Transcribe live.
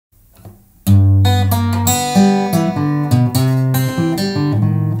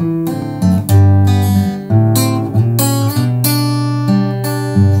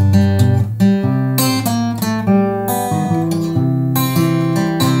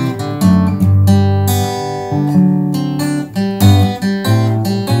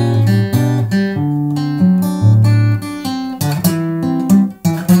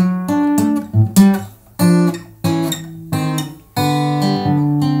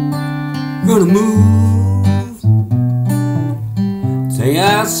Gonna move to the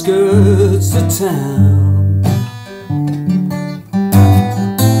outskirts of town.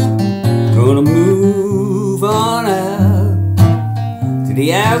 Gonna move on out to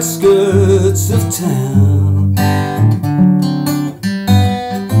the outskirts of town.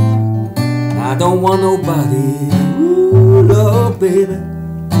 I don't want nobody, ooh, Lord, baby,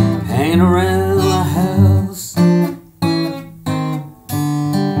 hanging around my house.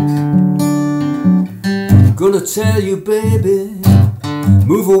 Gonna tell you, baby,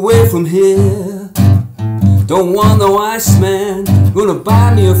 move away from here. Don't want no Iceman, gonna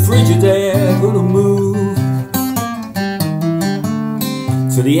buy me a Frigidaire. Gonna move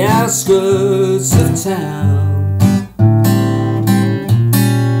to the outskirts of town.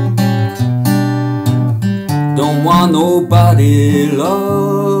 Don't want nobody,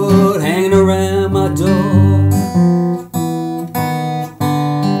 Lord, hanging around my door.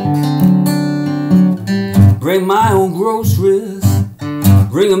 Bring my own groceries,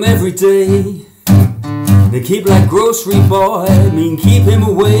 bring them every day. They keep like grocery boy, I mean keep him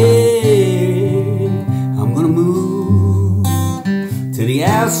away. I'm gonna move to the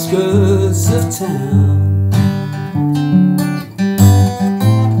outskirts of town.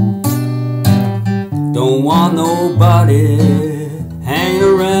 Don't want nobody hanging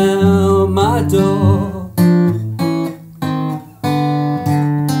around my door.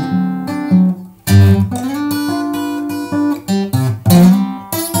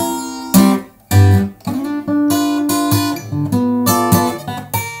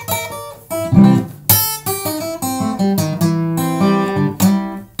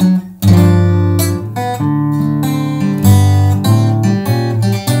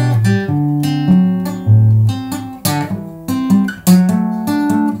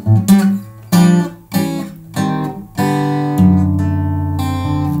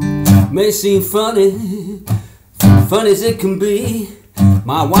 May seem funny, funny as it can be.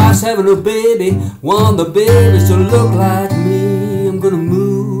 My wife's having a baby, want the babies to look like me. I'm gonna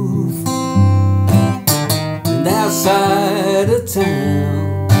move outside of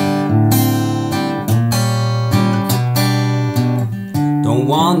town. Don't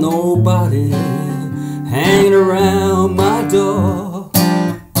want nobody hanging around my door.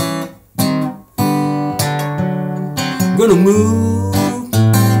 Gonna move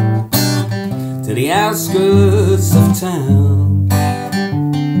to the outskirts of town.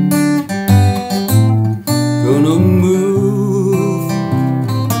 Gonna move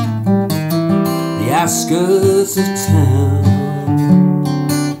the outskirts of town.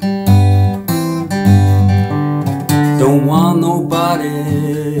 Don't want nobody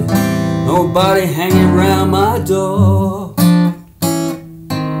hanging around my door.